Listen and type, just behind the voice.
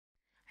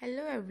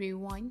Hello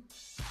everyone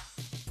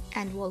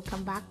and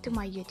welcome back to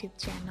my YouTube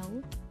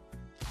channel.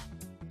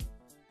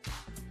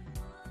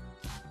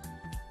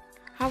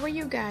 How are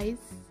you guys?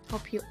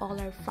 Hope you all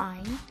are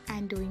fine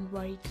and doing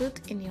very good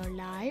in your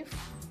life.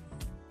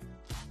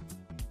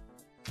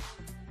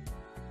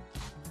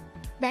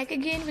 Back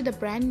again with a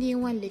brand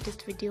new and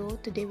latest video.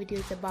 Today video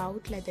is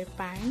about leather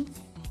pants.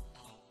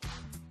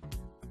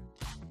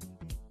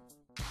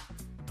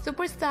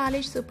 Super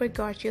stylish, super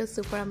gorgeous,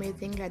 super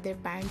amazing leather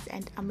pants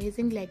and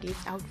amazing leggings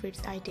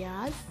outfits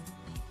ideas.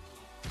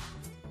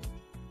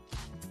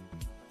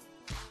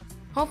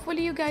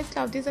 Hopefully you guys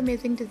love these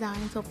amazing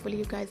designs. Hopefully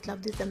you guys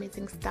love this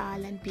amazing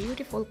style and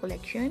beautiful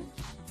collection.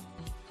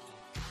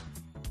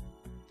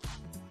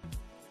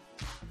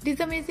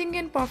 These amazing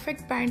and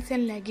perfect pants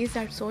and leggings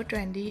are so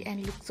trendy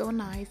and look so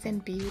nice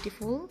and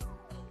beautiful.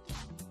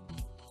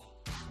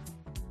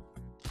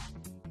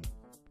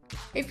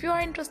 If you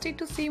are interested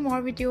to see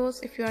more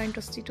videos, if you are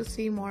interested to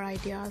see more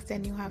ideas,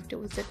 then you have to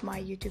visit my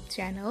YouTube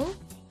channel.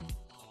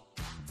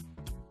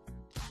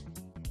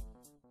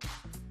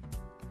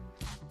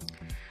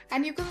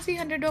 And you can see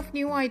hundreds of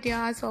new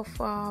ideas of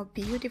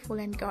beautiful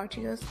and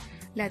gorgeous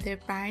leather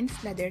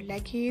pants, leather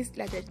leggings,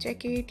 leather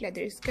jacket,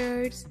 leather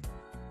skirts,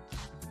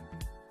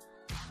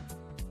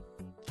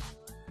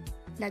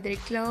 leather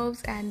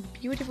gloves and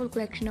beautiful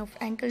collection of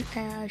ankle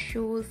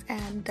shoes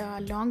and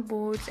long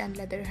boards and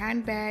leather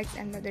handbags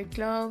and leather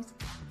gloves.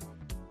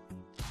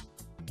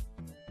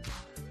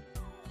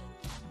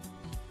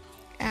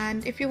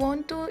 And if you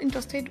want to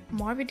interested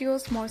more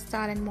videos, more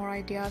style and more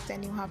ideas,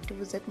 then you have to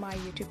visit my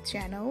YouTube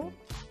channel.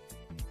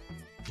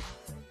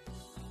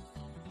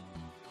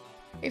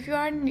 If you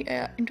are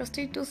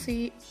interested to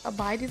see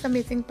buy these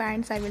amazing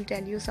pants, I will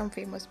tell you some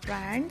famous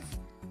brands.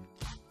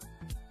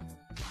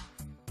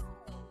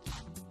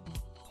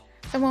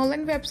 Some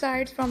online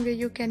websites from where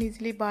you can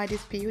easily buy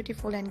these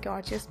beautiful and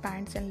gorgeous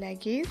pants and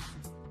leggings.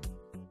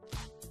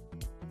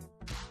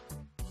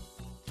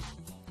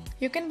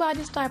 You can buy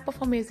this type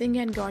of amazing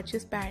and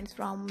gorgeous pants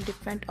from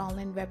different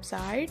online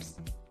websites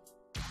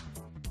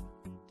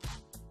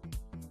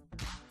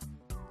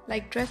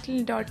like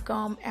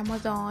Dressly.com,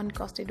 Amazon,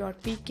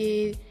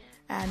 Costi.pk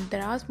and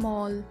Daraz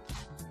Mall,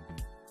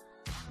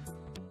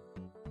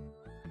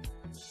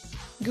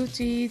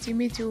 Gucci,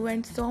 Jimmy Choo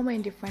and so many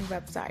different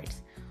websites.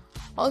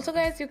 Also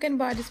guys, you can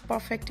buy this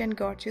perfect and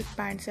gorgeous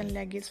pants and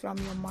leggings from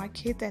your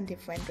market and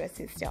different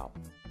dresses shop.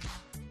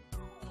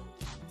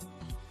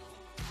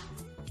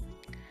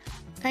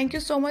 Thank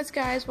you so much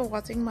guys for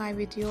watching my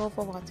video,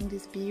 for watching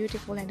these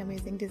beautiful and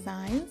amazing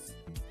designs.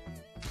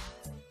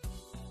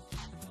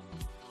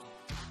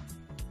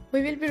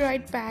 We will be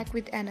right back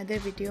with another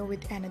video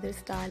with another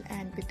style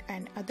and with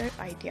another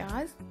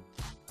ideas.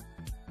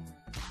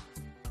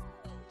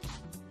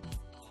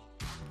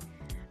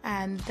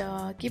 And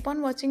keep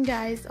on watching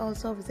guys.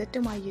 Also visit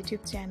to my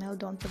YouTube channel.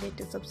 Don't forget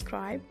to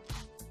subscribe.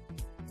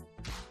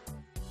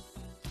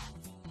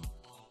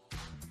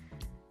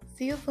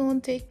 See you soon.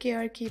 Take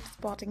care. Keep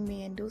supporting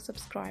me and do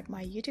subscribe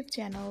my YouTube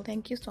channel.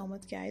 Thank you so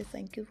much guys.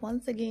 Thank you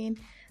once again.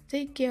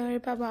 Take care.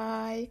 Bye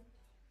bye.